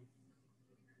feel.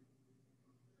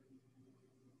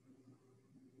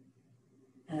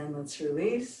 And let's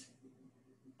release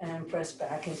and press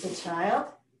back into child.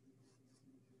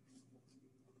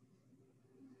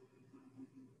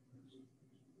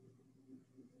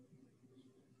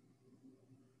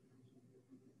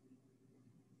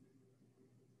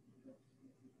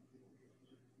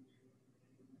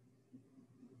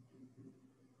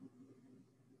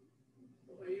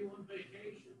 Or are you on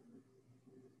vacation?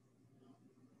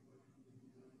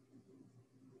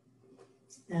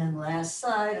 And last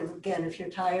side, and again, if you're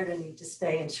tired and need to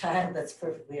stay in child, that's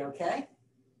perfectly okay.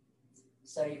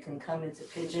 So you can come into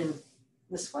pigeon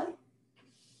this way.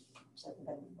 So I think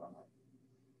I need one more.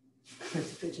 Come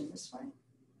into pigeon this way.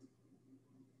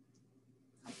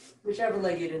 Whichever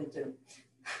leg you didn't do.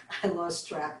 I lost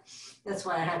track. That's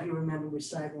why I have you remember which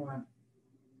side we're on.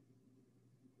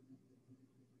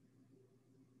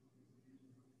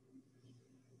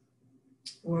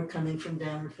 Or coming from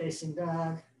downward facing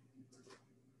dog.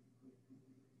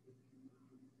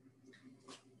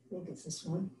 I think it's this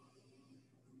one.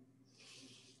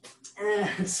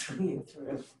 And swinging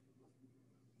through.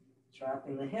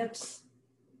 Dropping the hips.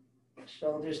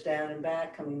 Shoulders down and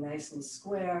back, coming nice and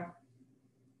square.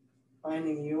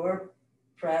 Finding your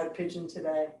proud pigeon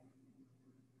today.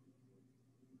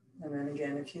 And then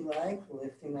again, if you like,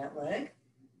 lifting that leg.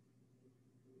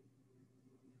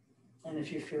 And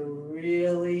if you feel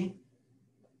really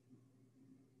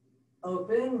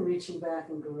open, reaching back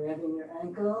and grabbing your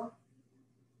ankle.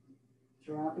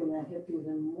 Dropping that hip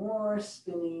even more,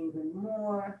 spinning even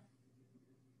more.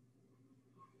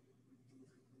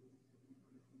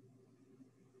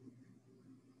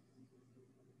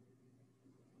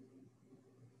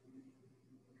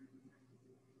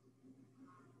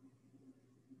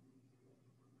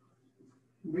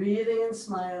 Breathing and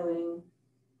smiling.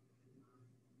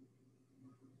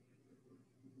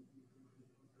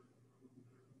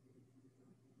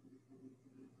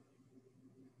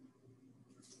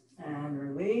 And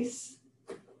release.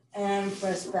 And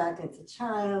press back into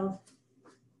child.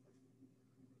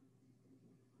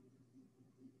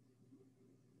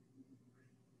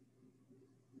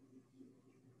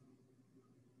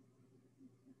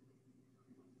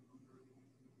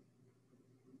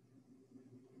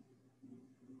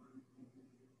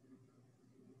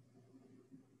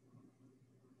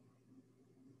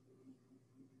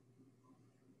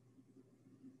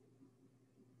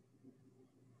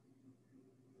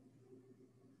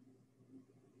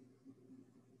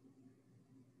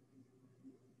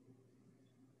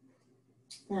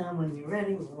 And when you're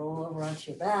ready, roll over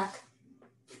onto your back.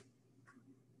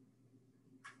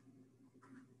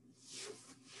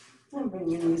 And bring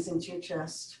your knees into your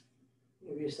chest.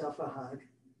 Give yourself a hug.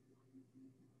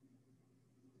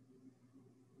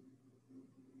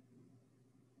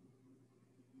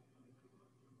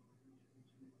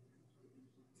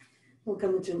 We'll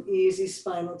come into an easy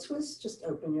spinal twist. Just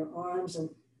open your arms and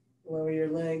Lower your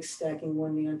legs, stacking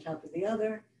one knee on top of the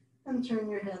other, and turn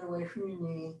your head away from your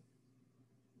knee.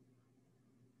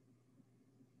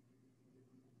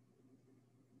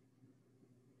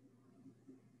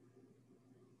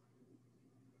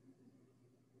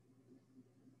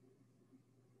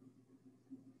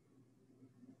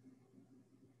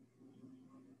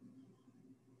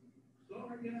 So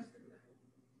I guess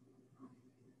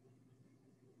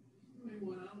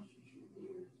what else you should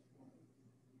do is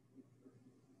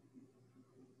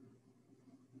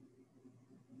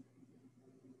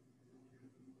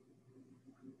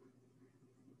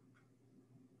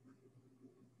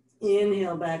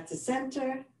Inhale back to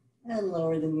center and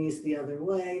lower the knees the other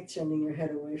way, turning your head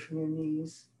away from your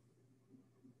knees.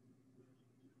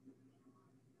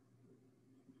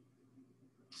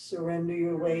 Surrender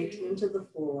your weight into the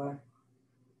floor.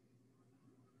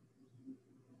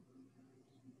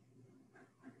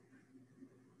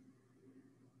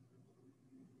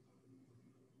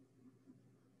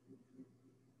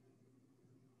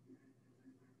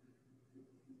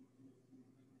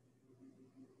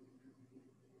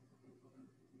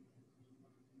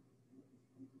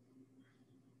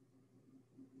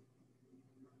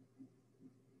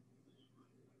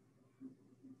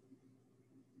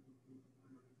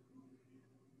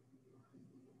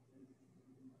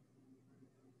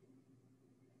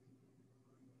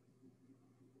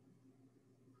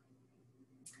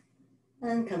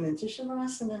 And come into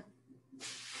Shavasana.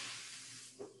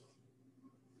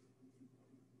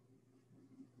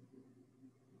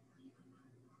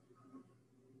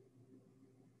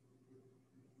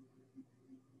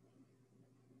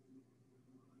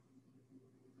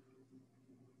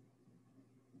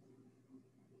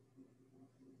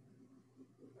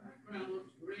 the background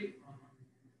looks great, Mom.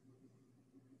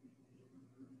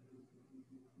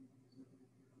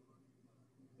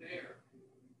 There.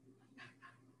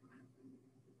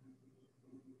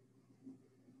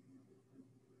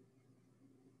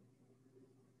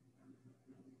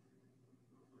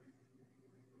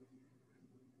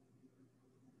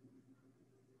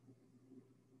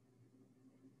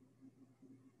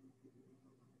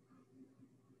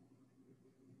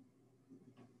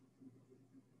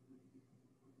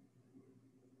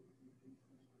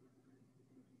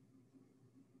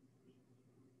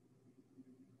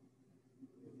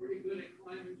 You're pretty good at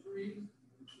climbing trees.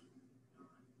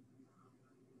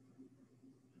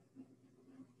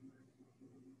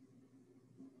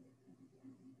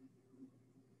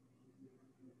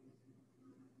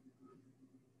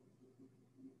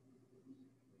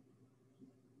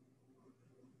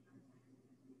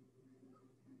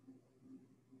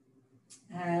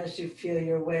 As you feel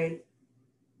your weight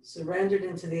surrendered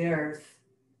into the earth,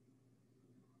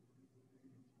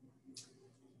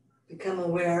 become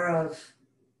aware of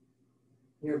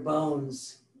your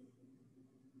bones.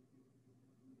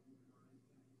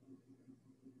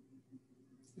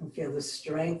 And feel the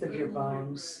strength of your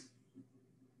bones,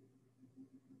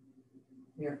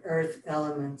 your earth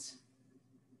element.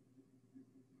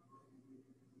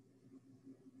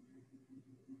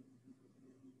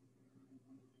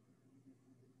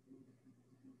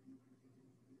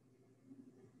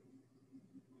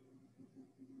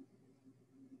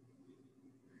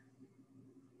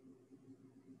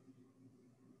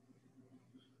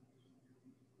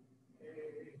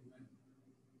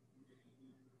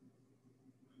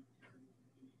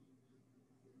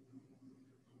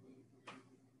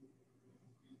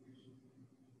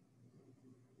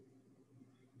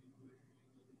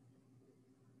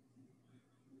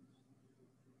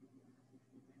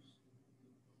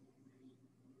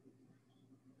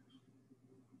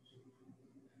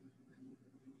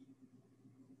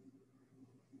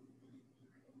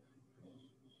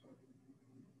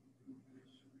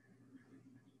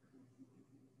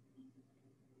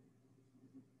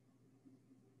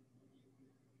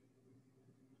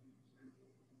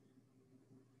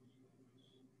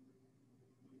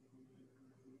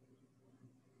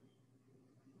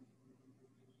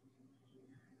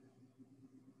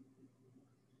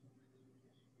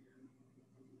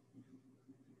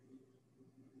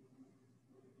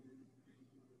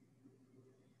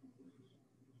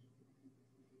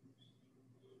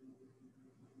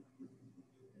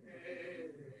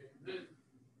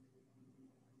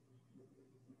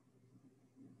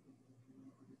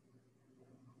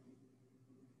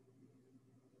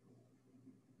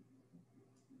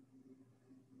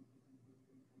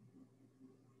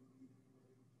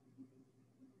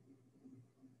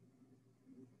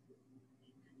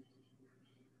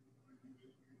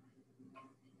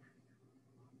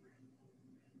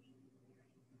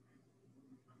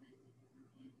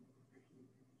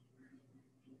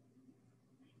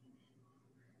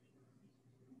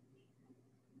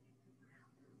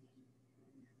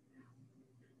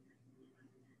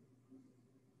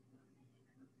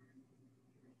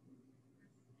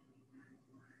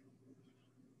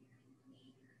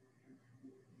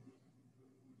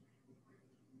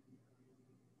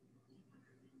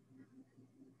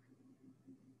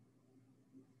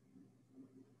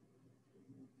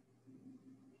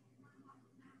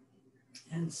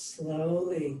 And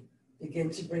slowly begin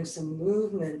to bring some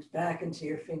movement back into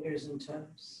your fingers and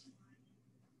toes.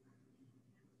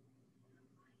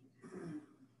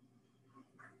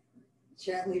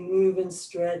 Gently move and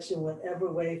stretch in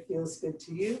whatever way feels good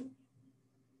to you.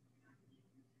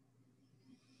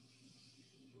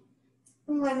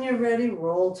 And when you're ready,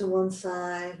 roll to one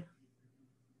side.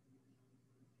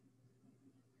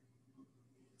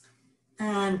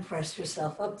 And press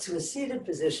yourself up to a seated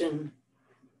position.